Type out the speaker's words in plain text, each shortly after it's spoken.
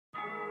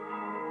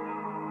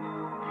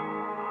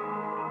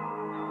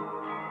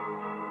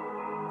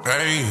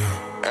Hey,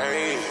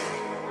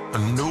 a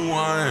new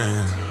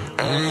one.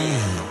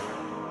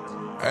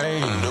 Hey,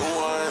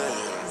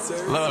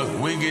 look,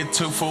 we get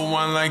 2 for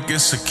 1 like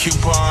it's a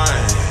coupon.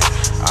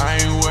 I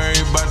ain't worried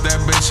about that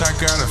bitch, I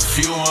got a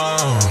few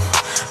on.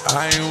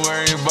 I ain't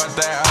worried about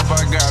that op,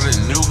 I got a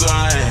new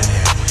gun.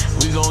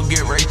 We gon'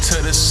 get right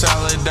to the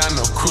salad, down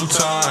no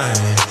crouton.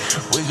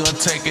 We gon'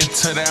 take it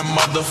to that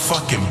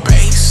motherfucking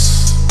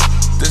base.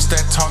 This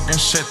that talking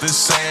shit, this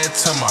say it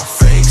to my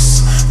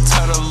face.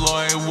 Tell the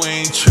lawyer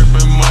we ain't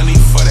tripping, money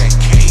for that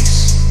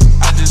case.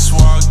 I just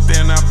walked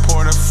in, I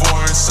poured a 4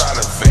 inside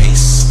a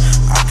vase.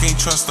 I can't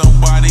trust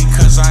nobody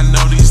cause I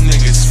know these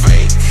niggas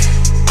fake.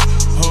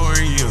 Who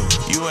are you?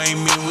 You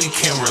ain't me, we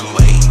can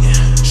relate.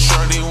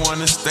 Shorty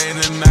wanna stay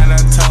tonight, I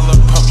tell her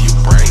pump your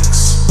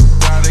brakes.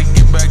 Gotta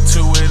get back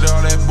to it,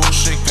 all that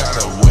bullshit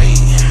gotta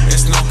wait.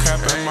 It's no cap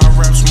in my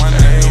raps, my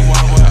nigga,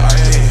 why would I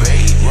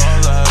debate?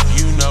 Roll up,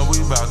 you know we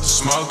bout to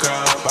smoke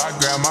up. I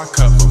grab my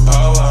cup and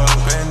pull up,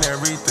 and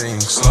everything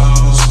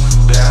slows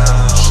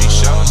down. She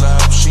shows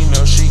up, she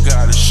knows she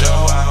gotta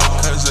show out.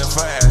 Cause if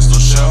her ass don't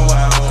show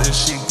out, then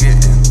she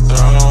getting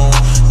thrown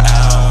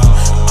out.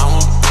 I'm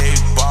a big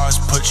boss,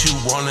 put you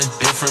on a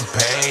different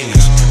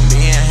page.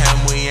 Me and him,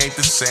 we ain't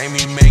the same,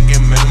 he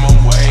making minimum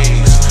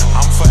wage.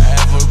 I'm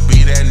forever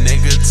be that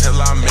nigga till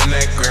I'm in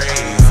that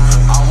grave.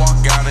 I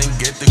walk out and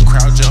get the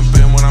crowd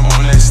jumping when I'm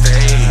on that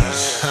stage.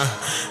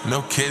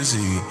 No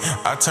kizzy,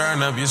 I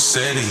turn up your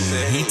city.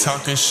 He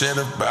talking shit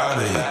about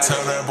it,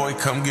 tell that boy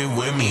come get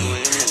with me.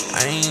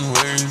 I ain't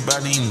worried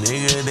about these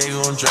niggas, they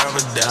gon' drive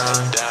it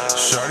down.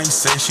 Shorty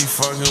say she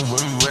fucking with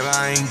me, but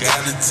I ain't got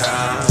the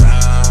time.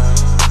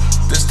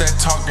 This that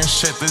talking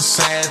shit, this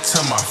say it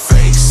to my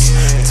face.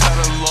 Tell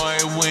the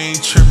lawyer we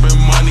ain't tripping,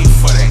 money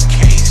for that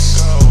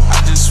case. I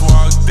just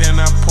walked in,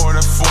 I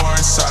poured a 4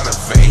 inside a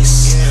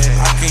vase.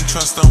 I can't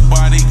trust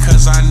nobody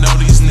cause I know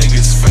these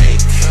niggas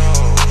fake.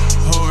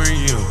 Who are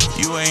you?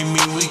 You ain't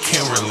me, we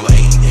can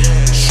relate.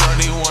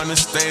 Shorty wanna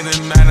stay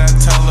tonight, I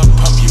tell her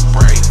pump your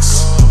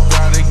brakes.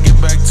 Gotta get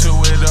back to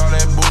it, all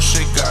that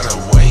bullshit gotta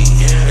wait.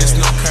 It's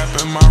no cap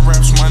in my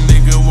raps, my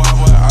nigga, why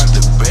would I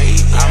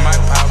debate? I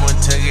might pop one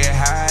to get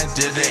high,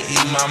 did they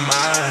eat my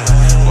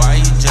mind?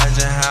 Why you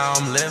judging how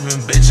I'm living,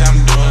 bitch, I'm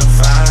doing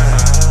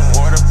fine.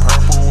 Water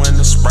purple in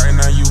the Sprite,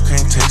 now you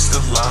can't taste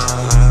the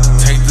lime.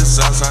 Take this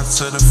outside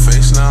to the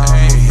face, now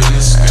I'm up in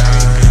the sky.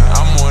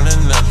 I'm on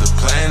another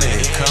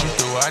planet, come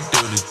through, I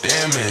do the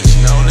damage.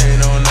 No, they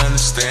don't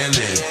understand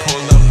it,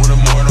 pull up with a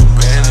mortal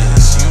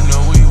bandits. You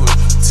know we with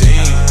the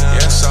team,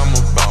 yes, I'm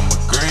about my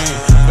green.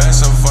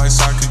 Best advice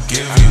I could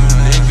give you,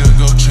 nigga,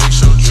 go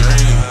chase your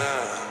dream.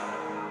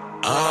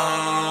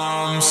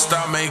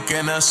 Stop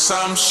making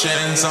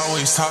assumptions,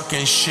 always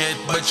talking shit,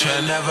 but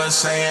you're never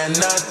saying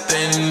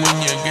nothing. When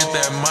you get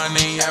that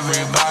money,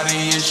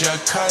 everybody is your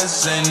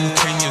cousin.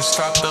 Can you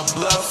stop the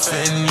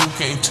bluffing? You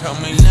can't tell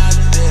me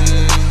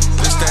nothing.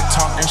 This that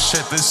talking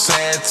shit, this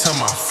say it to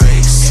my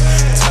face.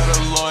 Tell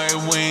the lawyer